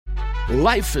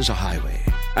Life is a highway,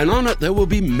 and on it there will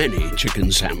be many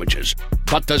chicken sandwiches.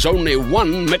 But there's only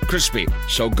one McCrispy.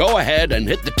 So go ahead and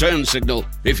hit the turn signal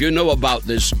if you know about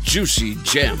this juicy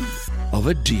gem of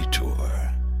a detour.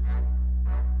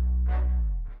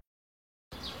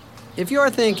 If you're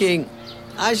thinking,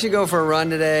 I should go for a run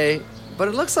today, but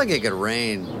it looks like it could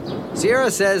rain,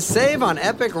 Sierra says save on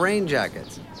epic rain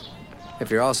jackets. If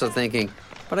you're also thinking,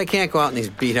 but I can't go out in these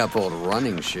beat-up old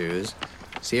running shoes,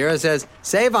 Sierra says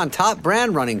save on top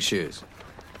brand running shoes.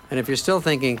 And if you're still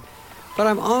thinking, but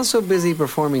I'm also busy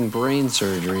performing brain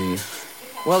surgery,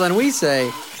 well then we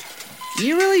say,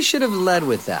 you really should have led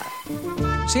with that.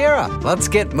 Sierra, let's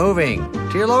get moving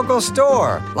to your local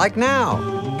store, like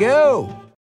now. Go!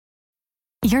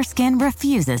 Your skin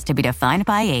refuses to be defined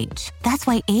by age. That's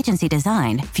why Agency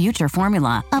designed Future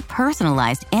Formula, a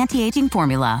personalized anti-aging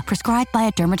formula prescribed by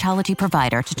a dermatology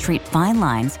provider to treat fine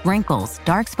lines, wrinkles,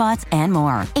 dark spots, and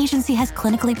more. Agency has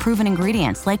clinically proven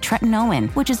ingredients like tretinoin,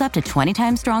 which is up to 20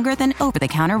 times stronger than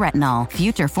over-the-counter retinol.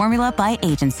 Future Formula by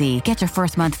Agency. Get your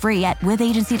first month free at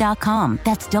withagency.com.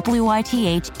 That's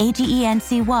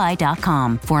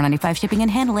WITHAGENCY.com. $4.95 shipping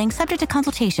and handling, subject to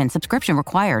consultation. Subscription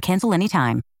required. Cancel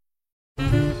anytime.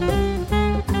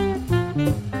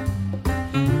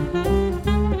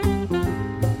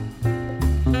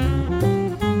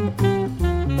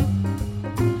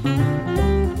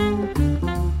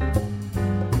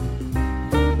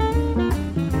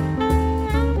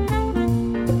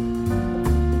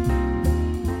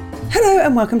 Hello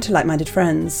and welcome to Like-Minded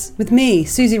Friends with me,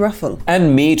 Susie Ruffle.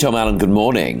 And me, Tom Allen. Good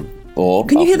morning. Or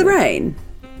Can you hear the rain?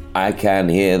 I can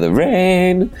hear the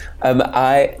rain.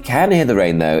 I can hear the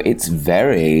rain, though. It's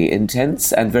very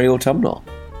intense and very autumnal.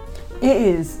 It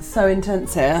is so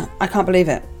intense here. I can't believe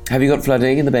it. Have you got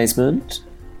flooding in the basement?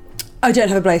 I don't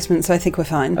have a basement, so I think we're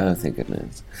fine. Oh, thank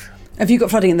goodness. Have you got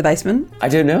flooding in the basement? I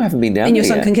don't know. I haven't been down in your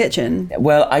there sunken yet. kitchen?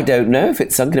 Well, I don't know if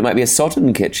it's sunken. It might be a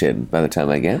sodden kitchen by the time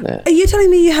I get there. Are you telling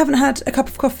me you haven't had a cup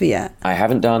of coffee yet? I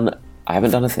haven't done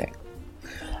a thing.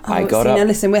 I got up. Now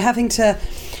listen,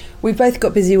 we've both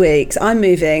got busy weeks. I'm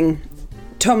moving.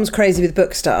 Tom's crazy with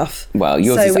book stuff. Well,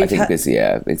 yours is, I think,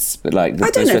 busier. It's like the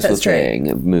most stressful thing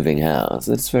of moving house.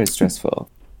 It's very stressful.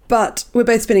 But we're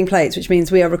both spinning plates, which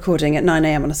means we are recording at 9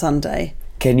 a.m. on a Sunday.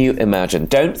 Can you imagine?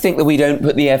 Don't think that we don't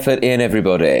put the effort in,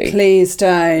 everybody. Please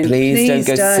don't. Please don't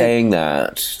go saying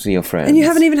that to your friends. And you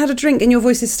haven't even had a drink and your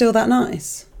voice is still that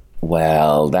nice.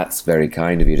 Well, that's very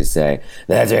kind of you to say.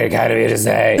 That's very kind of you to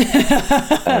say.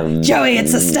 Joey,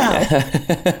 it's a stuff.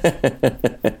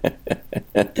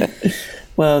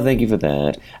 Well, thank you for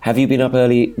that. Have you been up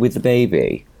early with the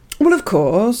baby? Well, of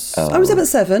course. I was up at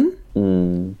 7.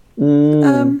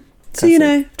 So,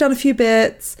 I've done a few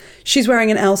bits. She's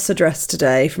wearing an Elsa dress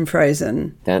today from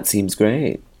Frozen. That seems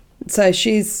great. So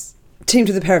she's teamed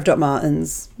with a pair of Doc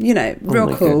Martens. Real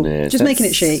cool. Goodness. Just making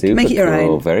it chic. Make it your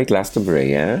own. Very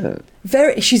Glastonbury, yeah.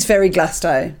 She's very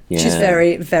Glasto. Yeah. She's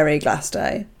very, very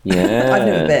Glasto. Yeah. I've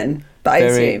never been, but I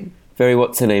assume. Very,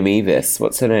 what's her name, Evis?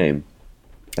 What's her name?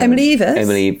 Emily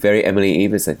Evis? Very Emily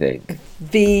Evis, I think.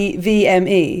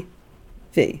 VME?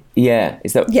 V? Yeah.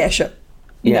 Is that... Yeah, sure.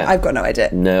 Yeah. No, I've got no idea.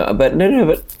 No, but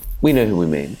we know who we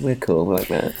mean. We're cool. We're like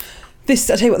that. I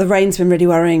tell you what, the rain's been really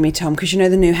worrying me, Tom, because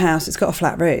the new house, it's got a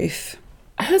flat roof.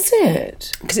 Has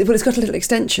it? Because it's got a little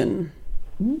extension.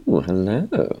 Ooh,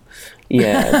 hello.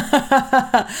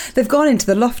 Yeah. They've gone into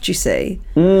the loft, you see.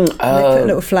 They put a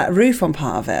little flat roof on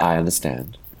part of it. I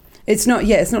understand. It's not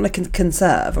like a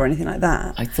conserve or anything like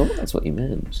that. I thought that's what you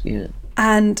meant, yeah.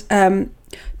 And,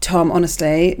 Tom,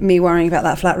 honestly, me worrying about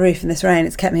that flat roof in this rain,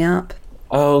 it's kept me up.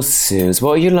 Oh, Suze,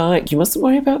 what are you like? You mustn't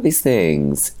worry about these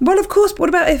things. Well, of course, what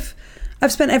about if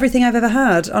I've spent everything I've ever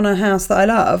had on a house that I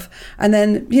love, and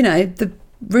then, the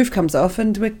roof comes off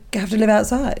and we have to live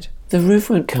outside? The roof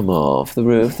won't come off. The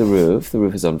roof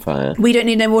is on fire. We don't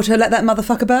need no water, let that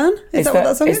motherfucker burn? Is that what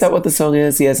that song is? Is that what the song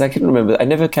is? Yes, I can remember. I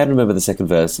never can remember the second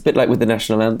verse. A bit like with the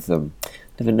national anthem.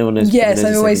 No one knows. Yes,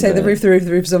 I always say the roof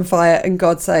is on fire and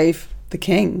God save the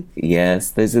king.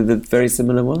 Yes, those are the very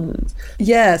similar ones.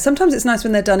 Yeah, sometimes it's nice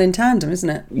when they're done in tandem, isn't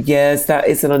it? Yes, that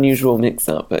is an unusual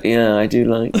mix-up, but yeah, I do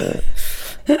like that.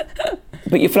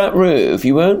 But your flat roof,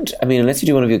 you won't, unless you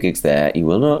do one of your gigs there, you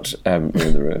will not ruin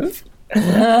the roof.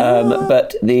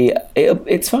 But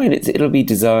it's fine. It'll be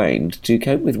designed to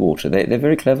cope with water. They're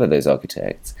very clever, those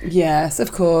architects. Yes,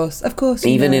 of course.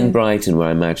 Even in Brighton, where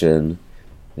I imagine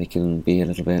they can be a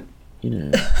little bit,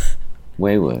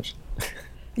 wayward.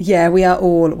 Yeah, we are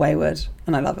all wayward,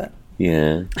 and I love it.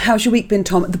 Yeah. How's your week been,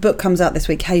 Tom? The book comes out this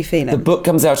week. How are you feeling? The book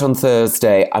comes out on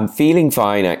Thursday. I'm feeling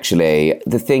fine, actually.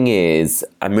 The thing is,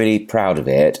 I'm really proud of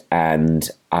it, and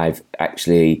I've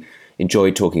actually...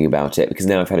 enjoyed talking about it because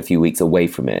now I've had a few weeks away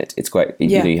from it. It's quite,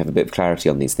 you have a bit of clarity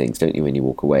on these things, don't you, when you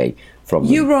walk away from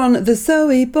them? You were on the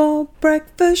Zoe Ball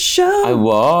Breakfast Show. I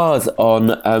was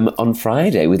on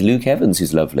Friday with Luke Evans,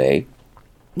 who's lovely.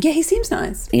 Yeah, he seems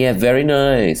nice. Yeah, very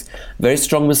nice. Very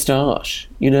strong moustache,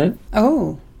 you know?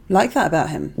 Oh, like that about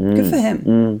him. Good for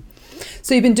him.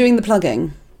 So you've been doing the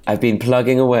plugging? I've been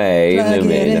plugging away.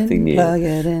 Nothing new. Plug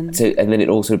it in. So, and then it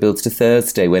also builds to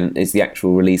Thursday when is the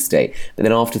actual release date. But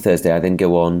then after Thursday, I then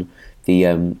go on the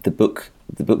book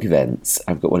events.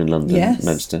 I've got one in London,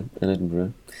 Manchester, and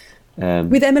Edinburgh.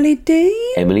 With Emily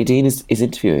Dean? Emily Dean is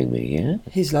interviewing me, yeah?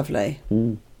 Who's lovely.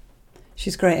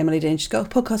 She's great, Emily Dean. She's got a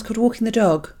podcast called Walking the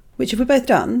Dog, which have we both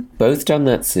done? Both done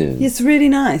that soon. It's really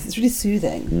nice. It's really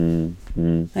soothing.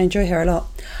 I enjoy her a lot.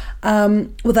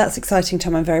 Well, that's exciting,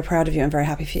 Tom. I'm very proud of you. I'm very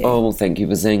happy for you. Oh, well, thank you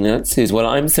for saying that, Suze. Well,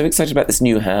 I'm so excited about this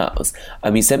new house.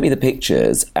 You sent me the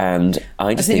pictures, and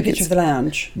I just seen think a picture of the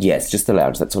lounge. Yes, just the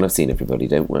lounge. That's all I've seen, everybody.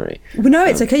 Don't worry. Well, no,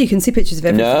 it's okay. You can see pictures of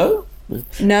everything. No?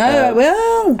 No, I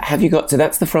will. Have you got... So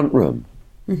that's the front room.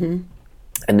 Mm-hmm.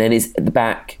 And then is at the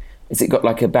back... Has it got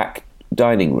like a back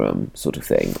dining room sort of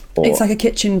thing? Or it's like a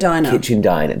kitchen diner. Kitchen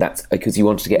diner. That's because you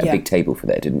wanted to get a big table for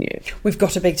there, didn't you? We've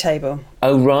got a big table.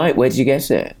 Oh, right. Where did you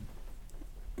get it?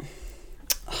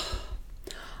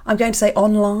 I'm going to say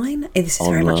online. This is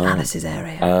very much Alice's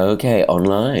area. Okay,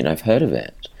 online. I've heard of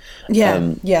it.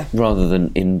 Yeah. Rather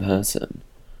than in person.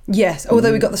 Yes,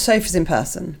 although we got the sofas in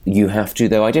person. You have to,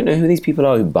 though. I don't know who these people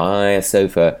are who buy a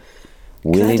sofa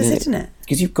Can I just sit in it?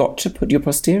 Because you've got to put your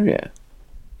posterior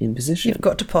in position. You've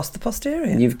got to post the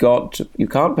posterior. You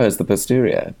can't pose the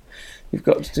posterior. You've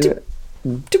got to do it.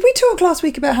 Did we talk last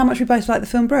week about how much we both like the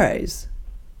film Bros?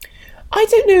 I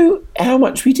don't know how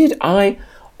much we did. I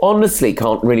honestly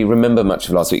can't really remember much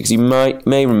of last week because you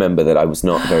may remember that I was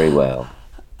not very well.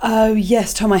 Oh,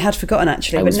 yes, Tom, I had forgotten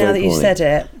actually, but now that you said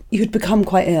it, you had become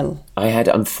quite ill. I had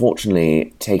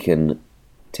unfortunately taken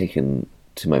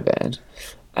to my bed,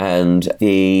 and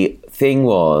the thing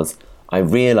was, I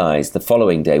realised the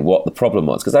following day what the problem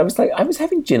was, because I was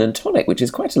having gin and tonic, which is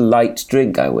quite a light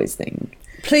drink, I always think.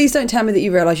 Please don't tell me that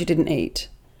you realised you didn't eat.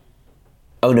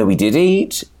 Oh, no, we did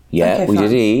eat. Yeah, okay, we fine.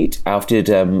 did eat. Alf did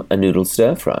a noodle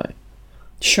stir-fry.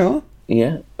 Sure.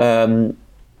 Yeah. No,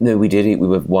 we did eat. We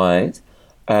were wise.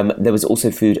 There was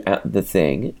also food at the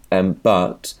thing,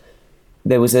 but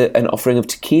there was an offering of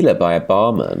tequila by a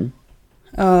barman.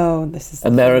 Oh, this is...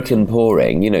 American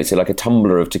pouring, so like a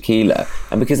tumbler of tequila.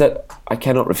 And because I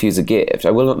cannot refuse a gift,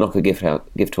 I will not knock a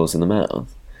gift horse in the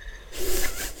mouth.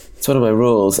 It's one of my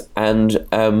rules.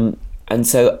 And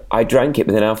so I drank it,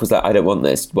 but then Alf was like, I don't want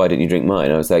this. Why don't you drink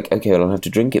mine? I was like, okay, well, I'll have to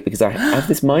drink it because I have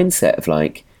this mindset of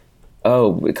like,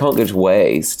 oh, it can't go to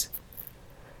waste.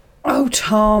 Oh,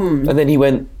 Tom. And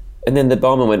then the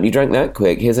barman went, you drank that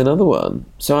quick, here's another one.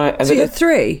 So you had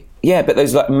 3? Yeah, but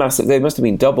those like massive, they must have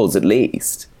been doubles at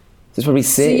least. There's probably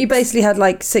 6. So you basically had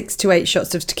like 6 to 8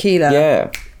 shots of tequila. Yeah.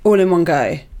 All in one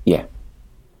go. Yeah.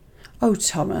 Oh,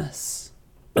 Thomas.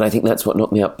 And I think that's what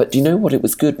knocked me up. But do you know what? It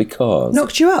was good because...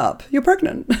 Knocked you up? You're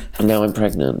pregnant? Now I'm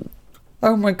pregnant.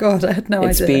 Oh my God, I had no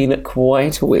It's idea. been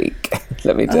quite a week,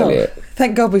 let me tell you.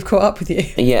 Thank God we've caught up with you.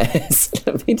 Yes,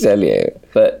 let me tell you.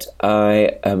 But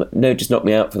I, just knocked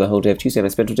me out for the whole day of Tuesday and I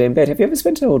spent all day in bed. Have you ever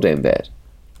spent a whole day in bed?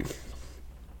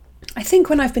 I think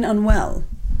when I've been unwell.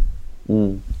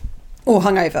 Or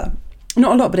hungover.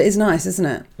 Not a lot, but it is nice, isn't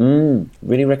it?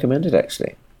 Really recommend it,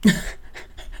 actually.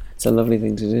 It's a lovely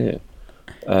thing to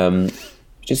do.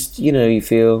 Just, you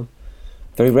feel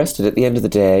very rested. At the end of the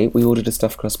day, we ordered a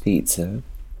stuffed crust pizza.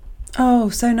 Oh,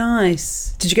 so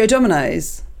nice. Did you go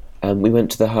Domino's? We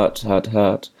went to the Hut.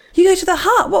 You go to the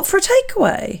Hut? What, for a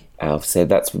takeaway? Alf said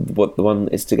that's what the one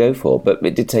is to go for. But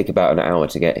it did take about an hour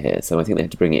to get here, so I think they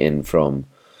had to bring it in from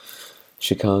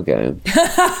Chicago.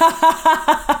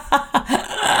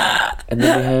 And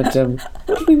then we had...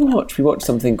 what did we watch? We watched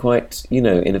something quite,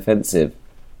 inoffensive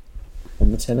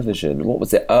on the television. What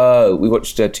was it? Oh, we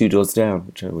watched Two Doors Down,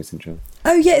 which I always enjoy.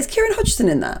 Oh, yeah. Is Kieran Hodgson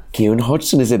in that? Kieran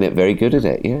Hodgson is in it. Very good at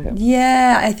it, yeah.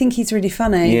 Yeah, I think he's really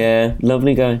funny. Yeah,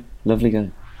 lovely guy. Lovely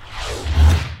guy.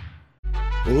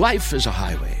 Life is a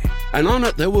highway, and on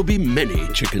it there will be many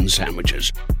chicken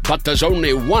sandwiches. But there's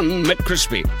only one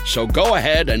McCrispy. So go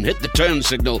ahead and hit the turn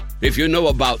signal if you know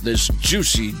about this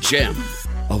juicy gem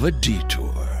of a detour.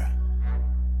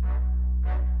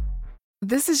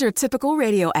 This is your typical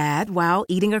radio ad while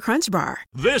eating a Crunch Bar.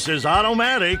 This is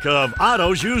Automatic of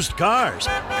Otto's Used Cars.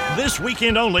 This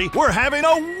weekend only, we're having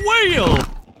a whale!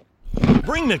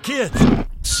 Bring the kids.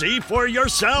 See for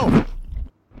yourself.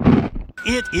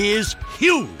 It is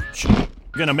huge.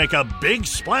 Gonna make a big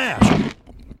splash.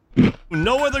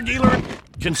 No other dealer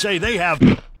can say they have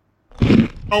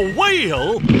A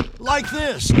whale like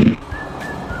this.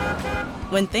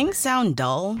 When things sound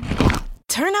dull,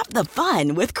 turn up the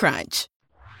fun with Crunch.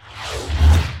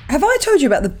 Have I told you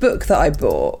about the book that I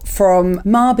bought from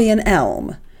Marby and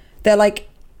Elm? They're like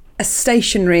a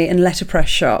stationery and letterpress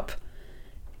shop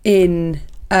in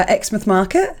Exmouth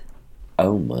Market.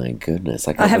 Oh my goodness!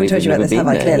 I haven't told you about this, have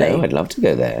I? Clearly, no, I'd love to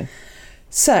go there.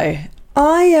 So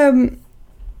I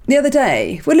the other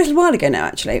day, well, a little while ago now,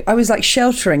 actually, I was like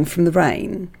sheltering from the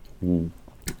rain,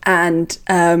 and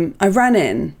I ran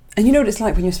in, and you know what it's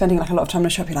like when you're spending like a lot of time in a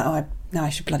shop. You're like, now I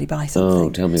should bloody buy something.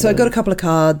 Oh, tell me. So I got a couple of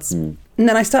cards, and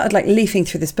then I started like leafing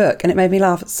through this book, and it made me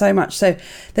laugh so much. So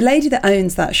the lady that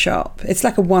owns that shop, it's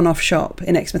like a one-off shop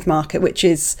in Exmouth Market, which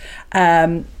is.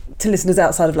 To listeners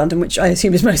outside of London, which I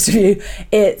assume is most of you,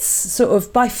 it's sort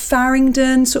of by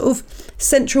Farringdon, sort of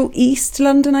central east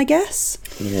London, I guess.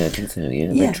 Yeah, I think so.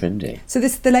 Yeah, very trendy. So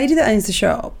the lady that owns the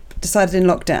shop decided in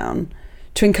lockdown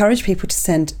to encourage people to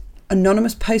send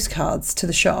anonymous postcards to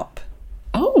the shop.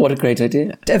 Oh, what a great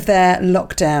idea! Of their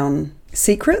lockdown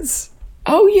secrets.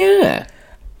 Oh yeah.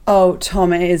 Oh,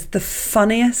 Tom, it is the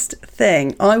funniest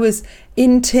thing. I was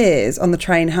in tears on the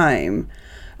train home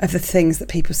of the things that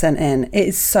people sent in. It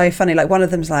is so funny. Like one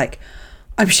of them's like,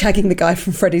 I'm shagging the guy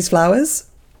from Freddie's Flowers.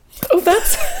 Oh,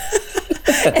 that's...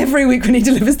 Every week when he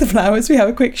delivers the flowers, we have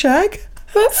a quick shag.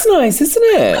 That's nice, isn't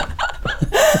it?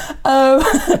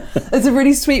 There's a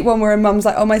really sweet one where a mum's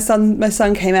like, oh, my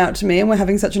son came out to me and we're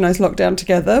having such a nice lockdown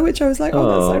together, which I was like, that's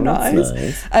so nice.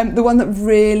 That's nice. The one that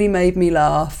really made me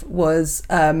laugh was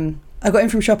I got in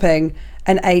from shopping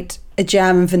and ate a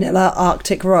jam and vanilla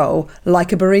Arctic roll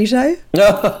like a burrito.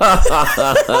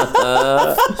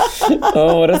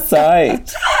 Oh, what a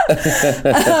sight.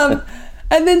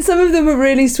 And then some of them are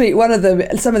really sweet.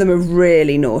 Some of them are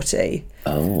really naughty.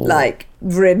 Oh. Like,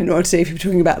 really naughty. People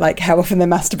talking about, like, how often they're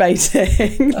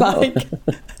masturbating.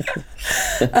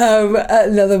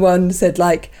 Another one said,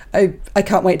 like, I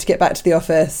can't wait to get back to the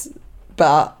office,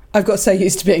 but I've got so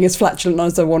used to being as flatulent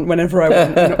as I want whenever I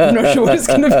want. I'm not sure what it's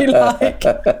going to be like.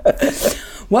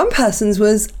 One person's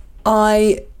was,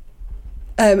 I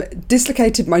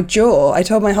dislocated my jaw. I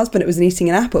told my husband it was eating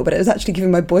an apple, but it was actually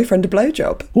giving my boyfriend a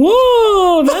blowjob.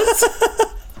 Whoa,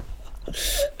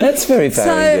 that's very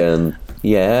Farringdon.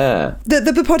 Yeah. The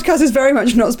podcast is very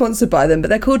much not sponsored by them, but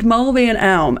they're called Marby and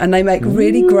Elm, and they make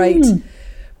really great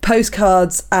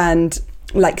postcards and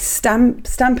like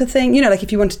stamper thing, you know, like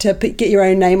if you wanted to get your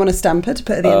own name on a stamper to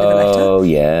put at the end of a letter. Oh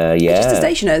yeah. Just the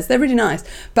stationers, they're really nice,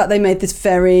 but they made this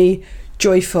very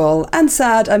joyful and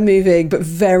sad and moving but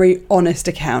very honest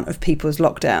account of people's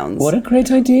lockdowns. What a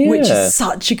great idea. Which is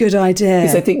such a good idea.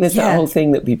 Because I think there's that whole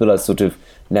thing that people are sort of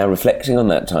now reflecting on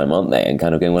that time, aren't they, and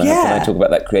kind of going, well, how can I talk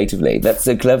about that creatively? That's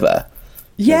so clever.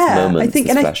 I think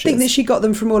that she got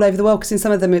them from all over the world, because in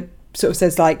some of them it sort of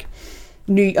says like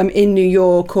I'm in New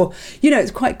York, or, you know,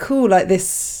 it's quite cool, like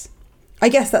this. I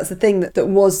guess that's the thing that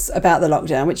was about the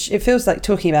lockdown, which it feels like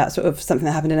talking about sort of something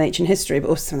that happened in ancient history, but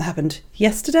also something that happened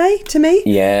yesterday to me.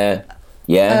 Yeah.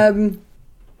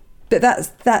 But that's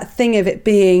that thing of it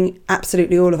being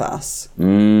absolutely all of us.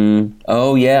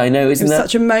 Oh yeah, I know. Isn't that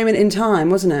such a moment in time,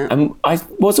 wasn't it? I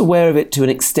was aware of it to an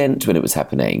extent when it was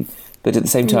happening, but at the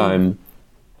same time,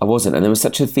 I wasn't. And there was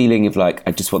such a feeling of like,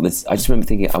 I just remember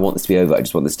thinking, I want this to be over. I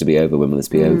just want this to be over. When will this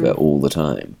be over? All the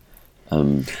time. Well,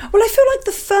 I feel like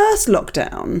the first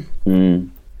lockdown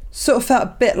sort of felt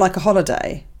a bit like a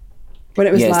holiday. When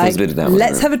it was like,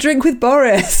 let's have a drink with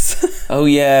Boris. Oh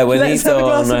yeah, when he's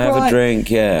on, I have a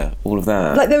drink. Yeah, all of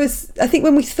that. Like there was, I think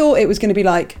when we thought it was going to be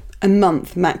like a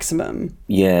month maximum.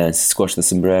 Yeah, squash the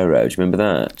sombrero. Do you remember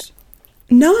that?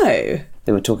 No.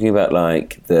 They were talking about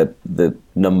like the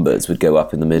numbers would go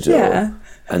up in the middle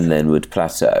and then would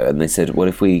plateau. And they said, well,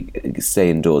 if we stay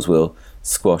indoors, we'll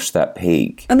squash that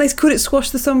peak. And they called it squash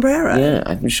the sombrero? Yeah,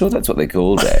 I'm sure that's what they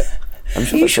called it. Are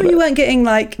you sure you weren't getting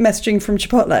like messaging from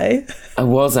Chipotle? I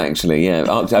was actually, yeah.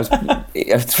 I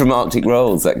was from Arctic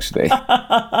Rolls, actually.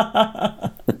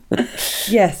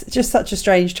 Yes, just such a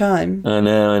strange time. I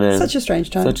know. Such a strange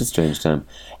time.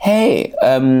 Hey,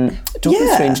 talking of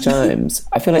strange times,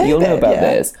 I feel like you'll know about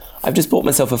this. I've just bought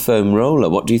myself a foam roller.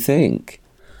 What do you think?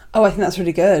 Oh, I think that's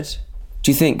really good.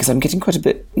 Do you think? Because I'm getting quite a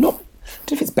bit, I don't know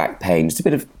if it's back pain, just a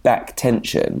bit of back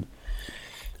tension.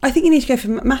 I think you need to go for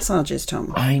massages,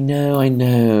 Tom. I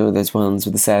know. There's ones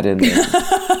with the sad ending.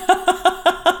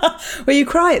 Where you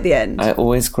cry at the end. I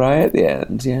always cry at the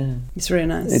end, yeah. It's really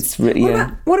nice. It's really,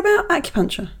 What about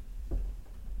acupuncture?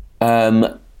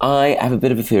 I have a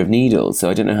bit of a fear of needles, so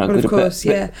I don't know how good of course,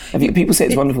 people say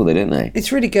it's wonderful, though, don't they?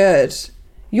 It's really good.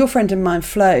 Your friend of mine,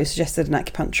 Flo, suggested an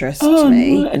acupuncturist to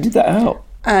me. And did that help?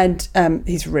 And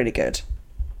he's really good.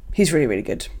 He's really, really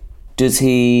good. Do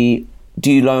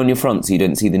you lie on your front so you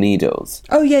don't see the needles?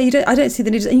 Oh yeah, I don't see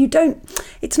the needles, and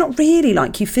it's not really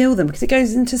like you feel them because it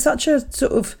goes into such a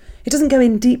sort of, it doesn't go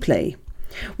in deeply.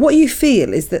 What you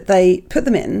feel is that they put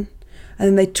them in and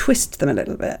then they twist them a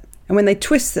little bit. And when they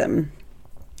twist them,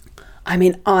 I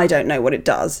mean, I don't know what it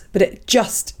does, but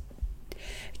it's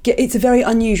a very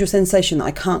unusual sensation that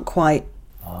I can't quite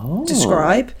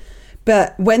describe.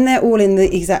 But when they're all in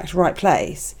the exact right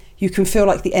place, you can feel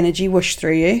like the energy whoosh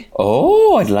through you.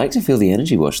 Oh, I'd like to feel the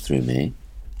energy wash through me.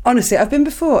 Honestly, I've been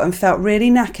before and felt really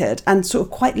knackered and sort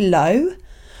of quite low.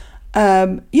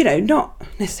 Not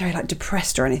necessarily like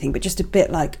depressed or anything, but just a bit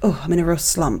like, oh, I'm in a real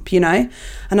slump, And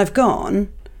I've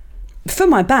gone for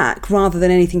my back rather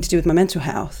than anything to do with my mental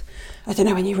health. I don't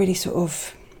know, when you really sort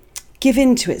of give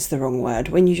into it's the wrong word,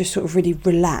 when you just sort of really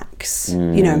relax,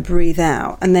 and breathe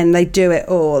out, and then they do it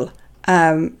all.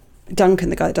 Duncan,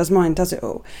 the guy that does mine, does it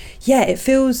all. Yeah, it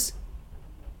feels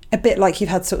a bit like you've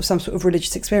had sort of some sort of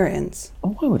religious experience.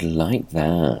 Oh, I would like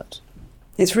that.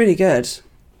 It's really good.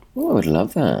 Oh, I would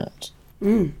love that.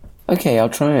 Okay, I'll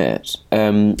try it.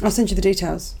 I'll send you the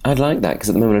details. I'd like that, because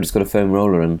at the moment I've just got a foam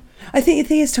roller and... I think the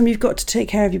thing is, Tom, you've got to take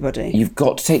care of your body. You've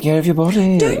got to take care of your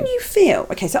body. Don't you feel...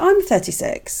 Okay, so I'm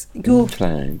 36. You're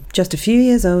just a few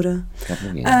years older.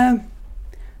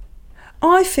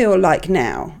 I feel like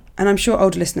now, and I'm sure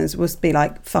older listeners will be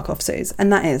like, fuck off, Suze,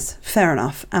 and that is fair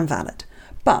enough and valid.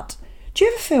 But do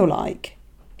you ever feel like,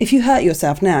 if you hurt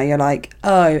yourself now, you're like,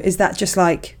 oh, is that just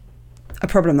like a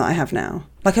problem that I have now?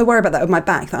 Like, I worry about that with my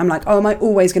back, that I'm like, oh, am I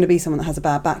always going to be someone that has a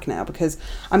bad back now? Because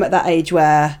I'm at that age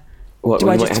where... What,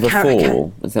 do I just have a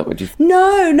fall? Is that what you...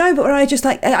 No, but where I just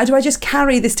like, do I just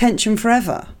carry this tension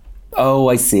forever? Oh,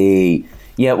 I see.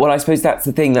 Yeah, well, I suppose that's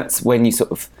the thing. That's when you sort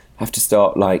of have to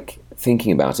start, like,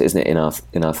 thinking about it, isn't it, in our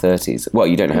 30s? Well,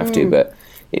 you don't have to, but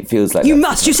it feels like... You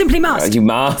simply must. You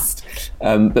must.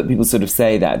 But people sort of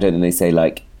say that, don't they? They say,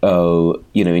 like, oh,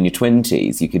 in your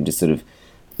 20s, you can just sort of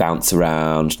bounce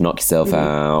around, knock yourself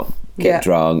out, get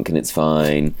drunk, and it's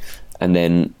fine. And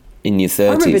then in your 30s...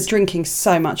 I remember drinking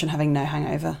so much and having no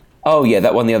hangover. Oh, yeah,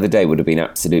 that one the other day would have been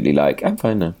absolutely like, I'm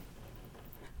fine now.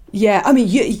 Yeah, I mean,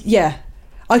 yeah.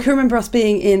 I can remember us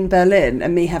being in Berlin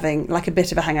and me having, like, a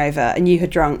bit of a hangover, and you had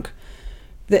drunk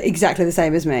exactly the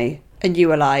same as me, and you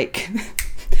were like...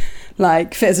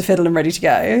 like, fit as a fiddle and ready to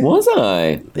go. Was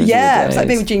I? Yeah, it was like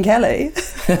being with Gene Kelly.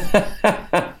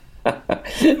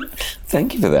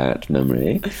 Thank you for that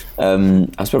memory. I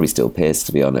was probably still pissed,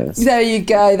 to be honest. There you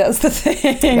go, that's the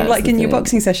thing. Like in your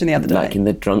boxing session the other day. Like in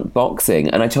the drunk boxing.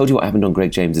 And I told you what happened on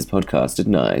Greg James's podcast,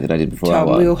 didn't I? That I did before I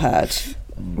won. We all heard.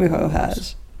 We all heard.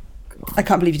 God. I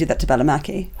can't believe you did that to Bella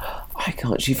Mackie. I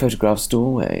can't. She photographs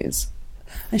doorways.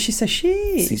 And she's so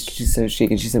chic. She's so chic.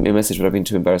 And she sent me a message, but I've been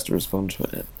too embarrassed to respond to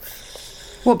it.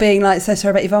 What, being like, so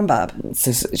sorry about Yvonne Bab?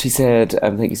 So she said,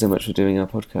 thank you so much for doing our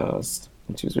podcast.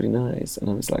 And she was really nice. And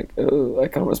I was like, oh, I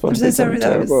can't respond to this. I'm so sorry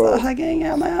that I was hugging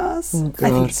out my ass. Oh,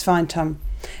 I think it's fine, Tom.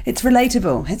 It's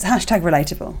relatable. It's hashtag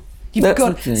relatable. You've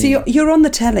got, so you're on the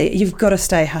telly. You've got to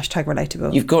stay hashtag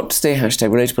relatable. You've got to stay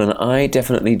hashtag relatable, and I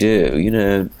definitely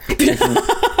do.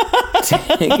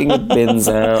 Taking the bins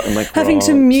out and my crotch. Having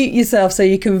to mute yourself so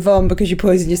you can vom because you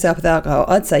poison yourself with alcohol.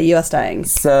 I'd say you are staying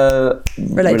so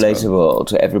relatable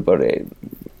to everybody.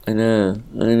 I know,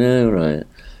 right?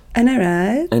 I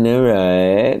know,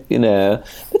 right?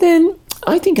 But then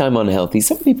I think I'm unhealthy.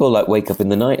 Some people like wake up in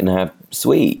the night and have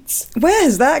sweets. Where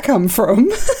has that come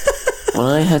from?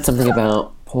 I heard something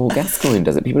about Paul Gascoigne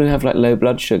does it. People who have like low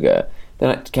blood sugar, they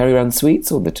like to carry around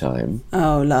sweets all the time.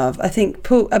 Oh, love. I think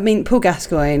Paul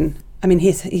Gascoigne,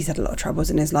 he's had a lot of troubles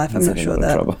in his life. I'm not sure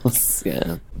that. Troubles.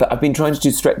 Yeah. But I've been trying to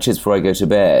do stretches before I go to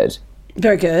bed.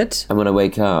 Very good. And when I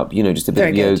wake up, just a bit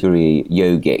of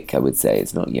yogic, I would say.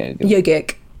 It's not yoga.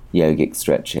 Yogic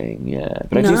stretching, yeah.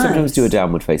 But I do sometimes do a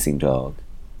downward facing dog.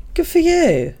 Good for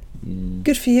you. Yeah.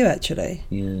 Good for you, actually.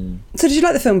 Yeah. So did you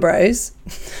like the film Bros?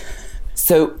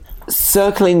 So,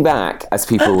 circling back, as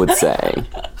people would say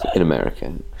in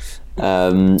America,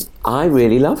 I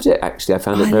really loved it, actually. I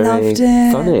found it very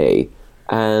funny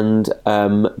and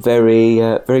very,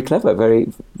 very clever,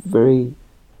 very, very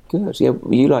good. Yeah,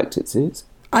 you liked it, Suze?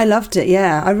 I loved it,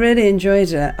 yeah. I really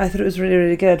enjoyed it. I thought it was really,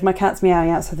 really good. My cat's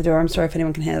meowing outside the door. I'm sorry if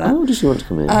anyone can hear that. Oh, does she want to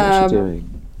come in? What's she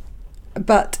doing?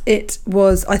 But I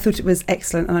thought it was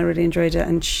excellent and I really enjoyed it.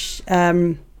 And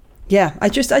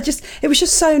it was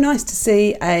just so nice to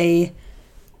see a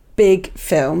big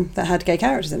film that had gay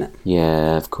characters in it.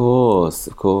 Yeah, of course.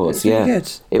 It was really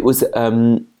good. It was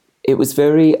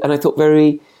very, and I thought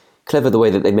very clever the way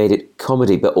that they made it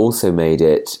comedy, but also made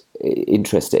it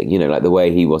interesting. Like the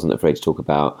way he wasn't afraid to talk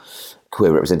about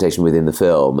queer representation within the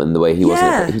film, and the way he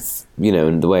wasn't,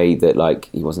 and the way that like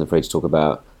he wasn't afraid to talk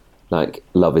about like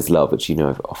love is love, which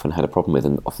I've often had a problem with,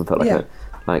 and often felt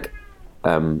like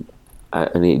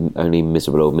only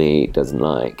miserable old me doesn't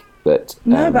like. But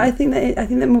but I think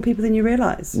that more people than you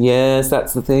realise. Yes,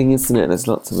 that's the thing, isn't it? There's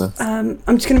lots of us. I'm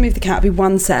just going to move the cat. Be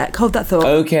one sec. Hold that thought.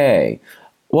 Okay.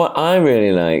 What I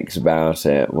really liked about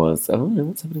it was... Oh, no,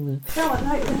 what's happening there?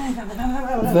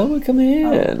 No. Velma, come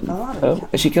in.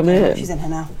 Has she come in? She's in here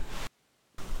now.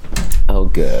 Oh,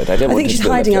 good. I think she's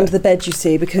hiding under the bed, you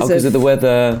see, because of the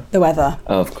weather. The weather.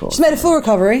 Oh, of course. She's made a full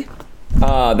recovery.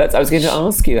 I was going to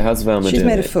ask you, how's Velma doing? She's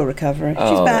made a full recovery. She's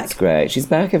back. That's great. She's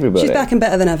back, everybody. She's back and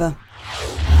better than ever.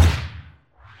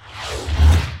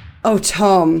 Oh,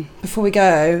 Tom, before we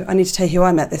go, I need to tell you who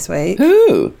I met this week.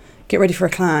 Who? Get ready for a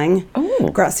clang. Oh.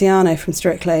 Graziano from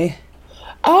Strictly.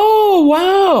 Oh,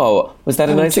 wow. Was that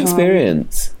a nice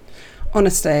experience?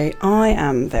 Honestly, I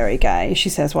am very gay, she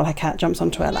says while her cat jumps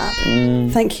onto her lap.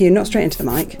 Thank you. Not straight into the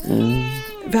mic.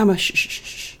 Velma,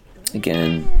 shh.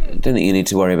 Again, I don't think you need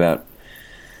to worry about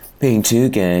being too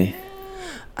gay.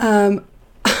 I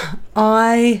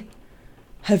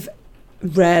have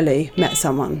rarely met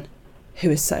someone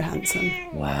who is so handsome.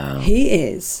 Wow. He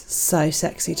is so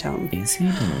sexy, Tom. Is he?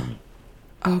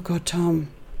 Oh, God, Tom.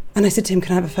 And I said to him,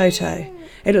 can I have a photo?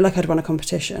 It looked like I'd won a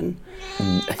competition.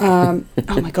 Oh,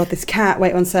 my God, this cat.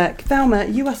 Wait 1 sec. Velma,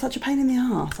 you are such a pain in the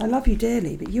arse. I love you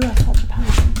dearly, but you are such a pain.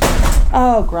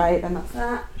 Oh, great. Then that's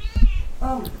that.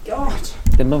 Oh, my God.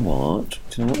 Then my what?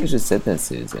 Do you know what you just said there,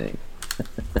 Susie?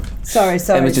 Sorry. It's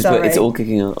all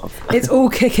kicking off. It's all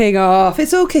kicking off. Oh,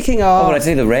 but I tell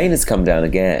you, the rain has come down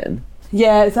again.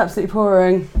 Yeah, it's absolutely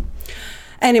pouring.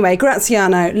 Anyway,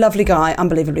 Graziano, lovely guy,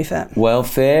 unbelievably fit. Well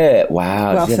fit.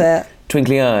 Wow. Well fit.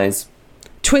 Twinkly eyes.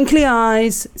 Twinkly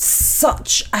eyes,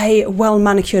 such a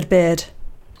well-manicured beard.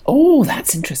 Oh,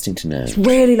 that's interesting to know. It's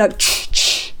really like...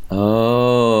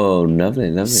 Oh,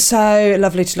 lovely. So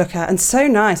lovely to look at and so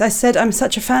nice. I said, I'm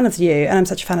such a fan of you and I'm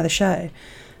such a fan of the show.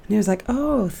 And he was like,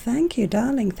 oh, thank you,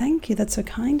 darling. Thank you. That's so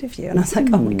kind of you. And I was like,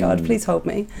 oh, my God, please hold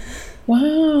me.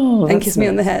 Wow. And kiss me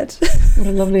on the head. What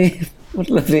a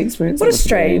lovely experience. What a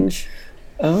strange.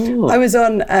 Oh. I was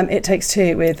on It Takes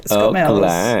Two with Scott Mills.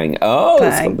 Clang.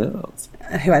 Scott Mills.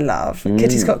 Who I love.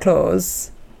 Kitty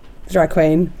Scott-Claus, the drag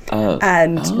queen,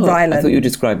 and Rylan. I thought you were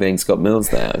describing Scott Mills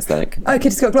there. It's like... Oh,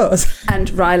 Kitty Scott-Claus. And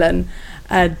Rylan.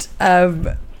 And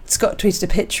Scott tweeted a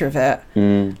picture of it,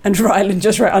 and Rylan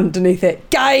just wrote underneath it,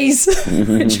 "Guys,"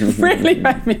 which really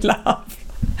made me laugh.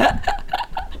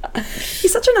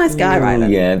 He's such a nice guy,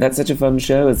 Rylan. Yeah, that's such a fun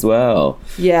show as well.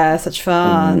 Yeah, such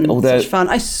fun. Such fun.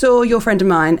 I saw your friend of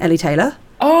mine, Ellie Taylor.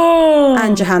 Oh!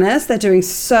 And Johannes. They're doing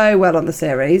so well on the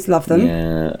series. Love them.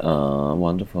 Yeah,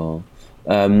 wonderful.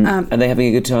 Are they having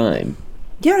a good time?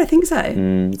 Yeah, I think so.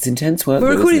 It's intense work.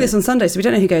 We're recording this on Sunday, so we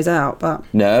don't know who goes out, but...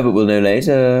 No, but we'll know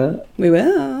later. We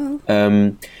will.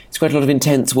 It's quite a lot of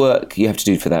intense work you have to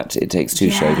do for that It Takes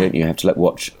Two show, don't you? You have to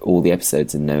watch all the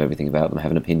episodes and know everything about them, have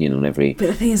an opinion on every... But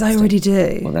the thing is, I already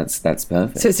do. Well, that's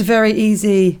perfect. So it's a very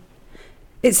easy...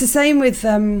 It's the same with...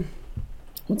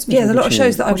 there's a lot of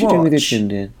shows that I watch. What are you doing with your chin,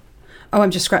 dear? Oh, I'm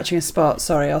just scratching a spot.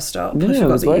 Sorry, I'll stop. No, I forgot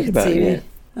was that you worried could about see you. me.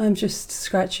 I'm just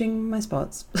scratching my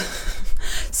spots.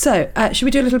 So, should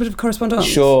we do a little bit of correspondence?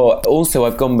 Sure. Also,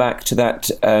 I've gone back to that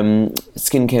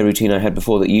skincare routine I had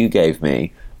before that you gave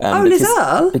me. Liz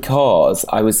Earle? Because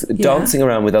I was dancing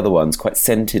around with other ones, quite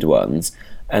scented ones.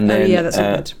 And then, that's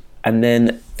not good. And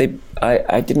then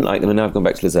I didn't like them, and now I've gone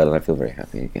back to Liz Earle and I feel very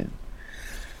happy again.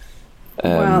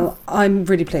 Well, I'm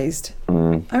really pleased.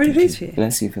 I'm really pleased for you.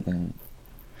 Bless you for that.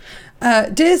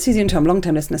 Dear Susie and Tom,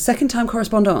 long-term listener, second-time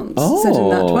correspondence. Oh. Said in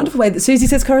that wonderful way that Susie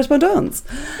says correspondence.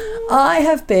 I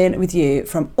have been with you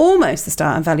from almost the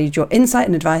start and valued your insight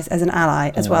and advice as an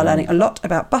ally, as well, learning a lot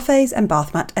about buffets and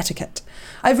bath mat etiquette.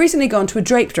 I've recently gone to a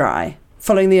drape dry,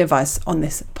 following the advice on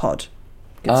this pod.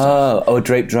 Good stuff. A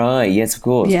drape dry, yes, of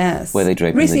course. Yes. Where they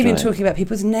drape recently in the been talking about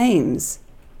people's names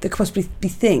that could possibly be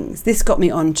things. This got me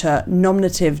onto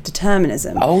nominative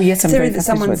determinism. Oh, yes, I'm theory very that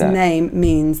fascinated someone's by that. name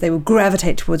means they will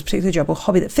gravitate towards a particular job or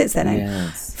hobby that fits their name.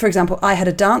 Yes. For example, I had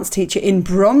a dance teacher in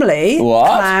Bromley.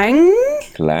 What?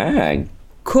 Clang.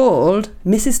 Called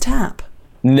Mrs. Tapp.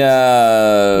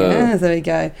 No. Yeah, there we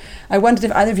go. I wondered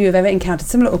if either of you have ever encountered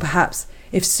similar, or perhaps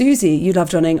if Susie, you love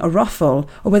donning a ruffle,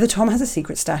 or whether Tom has a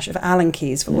secret stash of Allen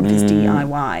keys for all of his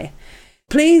DIY.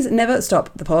 Please never stop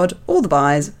the pod. All the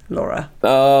buys, Laura.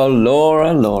 Oh,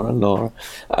 Laura. Laura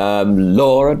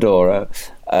Dora.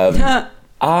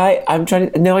 I'm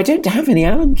trying to... No, I don't have any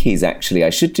Allen keys, actually.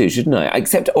 I should do, shouldn't I?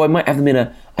 Except, I might have them in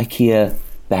a IKEA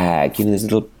bag. You know, those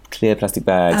little clear plastic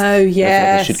bags. Oh,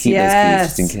 yes, I should keep those keys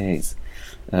just in case.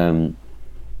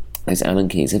 those Allen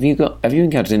keys. Have you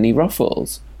encountered any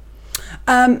ruffles?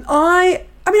 I mean,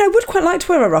 I would quite like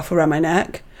to wear a ruffle around my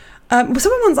neck.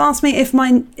 Someone once asked me if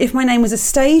my name was a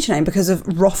stage name because of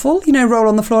Ruffle, roll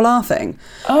on the floor laughing.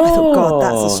 I thought, God,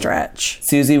 that's a stretch.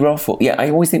 Susie Ruffle. Yeah, I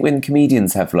always think when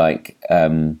comedians have like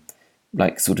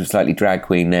sort of slightly drag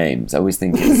queen names, I always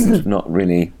think it's sort of not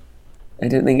really. I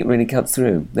don't think it really cuts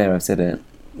through. There, I've said it.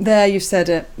 There, you've said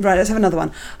it. Right, let's have another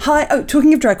one. Hi. Oh,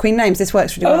 talking of drag queen names, this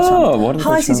works really well. Tom.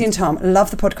 Wonderful. Hi, Susie and Tom. Love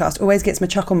the podcast. Always gets my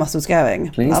chuckle muscles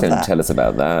going. Please Love don't that. tell us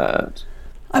about that.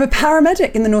 I'm a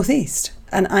paramedic in the Northeast,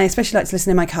 and I especially like to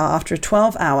listen in my car after a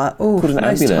 12-hour,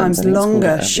 most times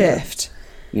longer shift.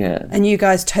 Yeah. And you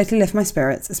guys totally lift my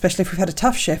spirits, especially if we've had a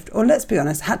tough shift, or let's be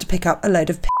honest, had to pick up a load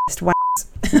of pissed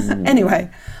wanks. Anyway,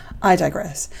 I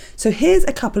digress. So here's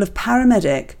a couple of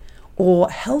paramedic or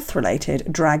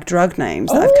health-related drug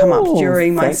names that have come up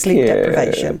during my sleep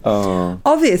deprivation.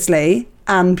 Obviously,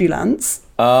 ambulance.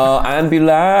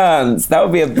 Ambulance. That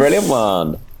would be a brilliant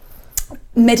one.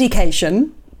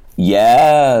 Medication.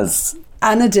 Yes.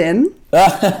 Anodin.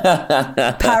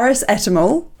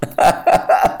 Paracetamol.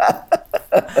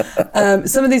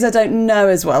 Some of these I don't know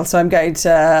as well, so I'm going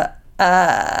to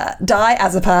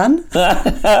diazepam.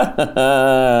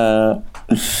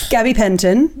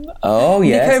 Gabapentin. Oh,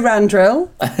 yes. Nicorandril.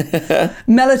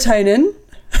 Melatonin.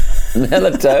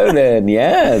 Melatonin,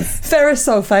 yes. Ferrous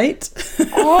sulfate.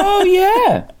 Oh,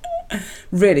 yeah.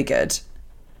 Really good.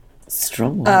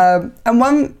 Strong one. And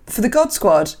one for the God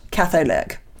Squad,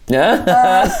 Catholic.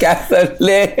 Catholic.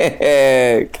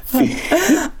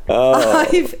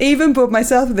 I've even bored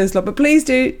myself with this lot, but please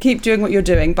do keep doing what you're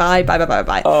doing. Bye.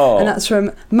 And that's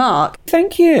from Mark.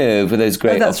 Thank you for those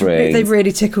great offerings. They've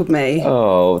really tickled me.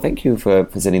 Oh, thank you for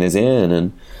sending those in,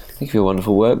 and thank you for your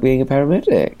wonderful work being a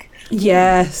paramedic.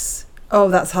 Yes. Oh,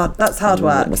 that's hard. That's hard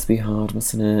work. That must be hard,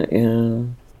 mustn't it? Yeah.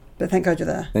 But thank God you're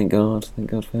there. Thank God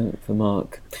for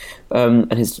Mark.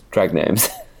 And his drag names.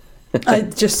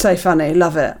 Just so funny.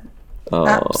 Love it. Oh.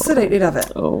 Absolutely love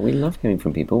it. Oh, we love hearing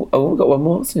from people. Oh, we've got one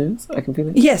more, Suze. I can feel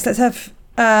it. Yes, let's have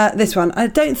this one. I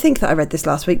don't think that I read this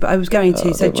last week, but I was going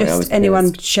to. So just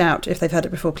anyone shout if they've heard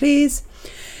it before, please.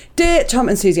 Dear Tom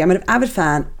and Susie, I'm an avid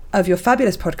fan of your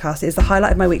fabulous podcast. It is the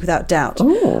highlight of my week without doubt.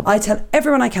 Ooh. I tell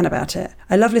everyone I can about it.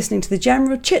 I love listening to the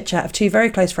general chit-chat of two very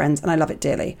close friends, and I love it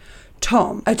dearly.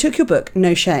 Tom, I took your book,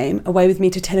 No Shame, away with me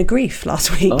to Tenerife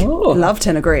last week. Oh. Love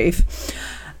Tenerife.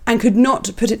 And could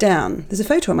not put it down. There's a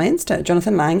photo on my Insta,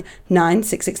 Jonathan Lang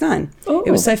 9669. Oh.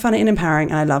 It was so funny and empowering,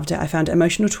 and I loved it. I found it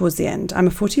emotional towards the end. I'm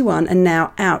a 41 and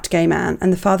now out gay man,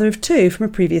 and the father of 2 from a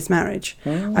previous marriage.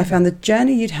 Oh. I found the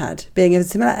journey you'd had, being of a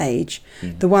similar age,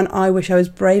 the one I wish I was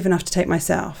brave enough to take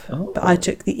myself. Oh. But I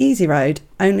took the easy road,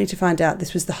 only to find out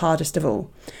this was the hardest of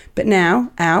all. But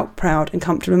now, out, proud and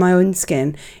comfortable in my own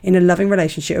skin, in a loving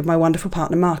relationship with my wonderful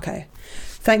partner Marco.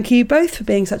 Thank you both for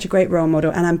being such a great role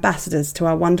model and ambassadors to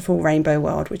our wonderful rainbow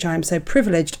world, which I am so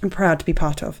privileged and proud to be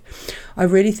part of. I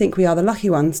really think we are the lucky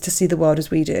ones to see the world as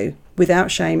we do,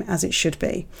 without shame, as it should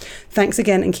be. Thanks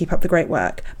again and keep up the great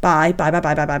work. Bye.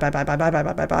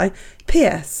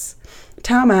 P.S.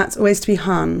 Towel mats always to be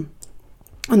hung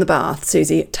on the bath,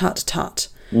 Susie. Tut tut.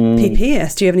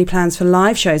 P.P.S. Do you have any plans for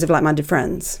live shows of like-minded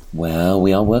friends? Well,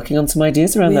 we are working on some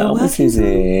ideas around that, aren't we,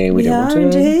 Susie? We don't are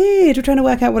want to. Indeed. We're trying to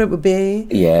work out what it would be.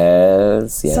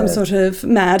 Yes. Some sort of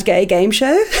mad gay game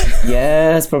show.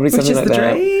 Yes, probably something like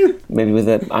that. Which is the dream. Maybe with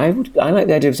a. I like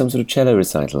the idea of some sort of cello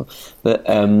recital, but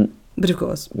of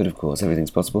course,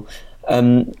 everything's possible.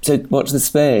 So watch the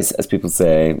space, as people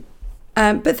say.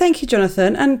 But thank you,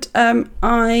 Jonathan, and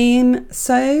I'm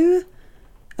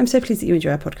so pleased that you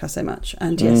enjoy our podcast so much.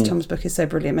 And yes, Tom's book is so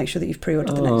brilliant. Make sure that you've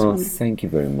pre-ordered the next one. Thank you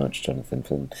very much, Jonathan,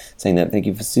 for saying that. Thank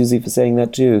you for Susie for saying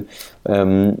that too.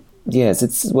 Yes,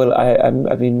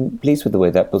 I've been pleased with the way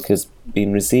that book has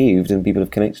been received and people have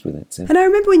connected with it. So. And I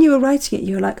remember when you were writing it,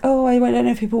 you were like, "Oh, I don't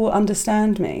know if people will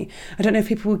understand me. I don't know if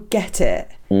people will get it."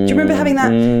 Do you remember having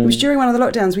that? It was during one of the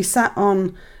lockdowns. We sat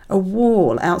on a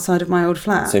wall outside of my old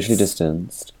flat, socially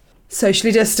distanced,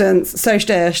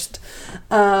 socialised.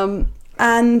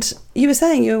 And you were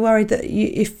saying you were worried that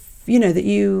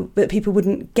that people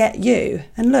wouldn't get you.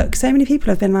 And look, so many people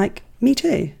have been like, me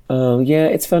too. Oh, yeah,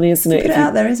 it's funny, isn't it? Put it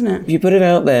out there, isn't it? If you put it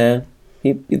out there,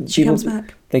 she comes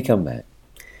back. They come back.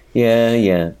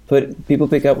 Yeah. People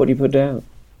pick up what you put out.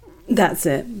 That's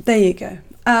it. There you go.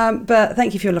 But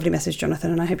thank you for your lovely message,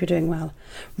 Jonathan, and I hope you're doing well.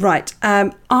 Right,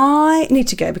 I need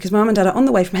to go because Mum and Dad are on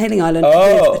the way from Hailing Island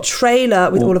with a trailer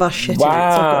with all of our shit in it, so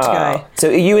I've got to go. So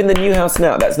are you in the new house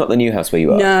now? That's not the new house where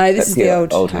you are. No, this is the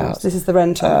old house. This is the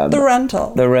rental. The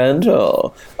rental. The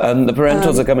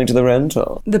parentals are coming to the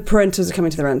rental. The parentals are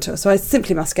coming to the rental, so I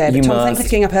simply must go. You Tom, must. thank you for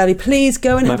getting up early. Please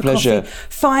go and My have a pleasure. coffee.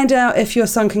 Find out if your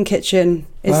sunken kitchen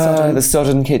is sodden. The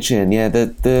Sodden kitchen, yeah,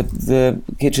 the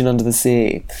kitchen under the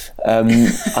sea.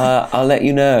 I'll let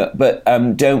you know, but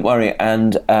don't worry,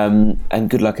 and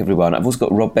good luck, everyone. I've also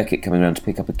got Rob Beckett coming around to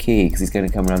pick up a key because he's going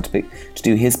to come around to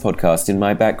do his podcast in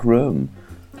my back room.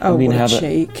 Oh, what a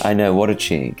cheek! I know, what a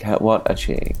cheek! What a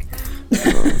cheek!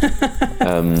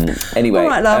 Anyway, all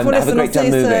right, love. Well, have a great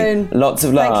time moving. Soon. Lots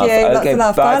of love. Thank you. Okay, lots of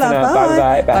love. bye Bye, for love.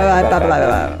 now.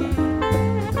 Bye. Bye. Bye.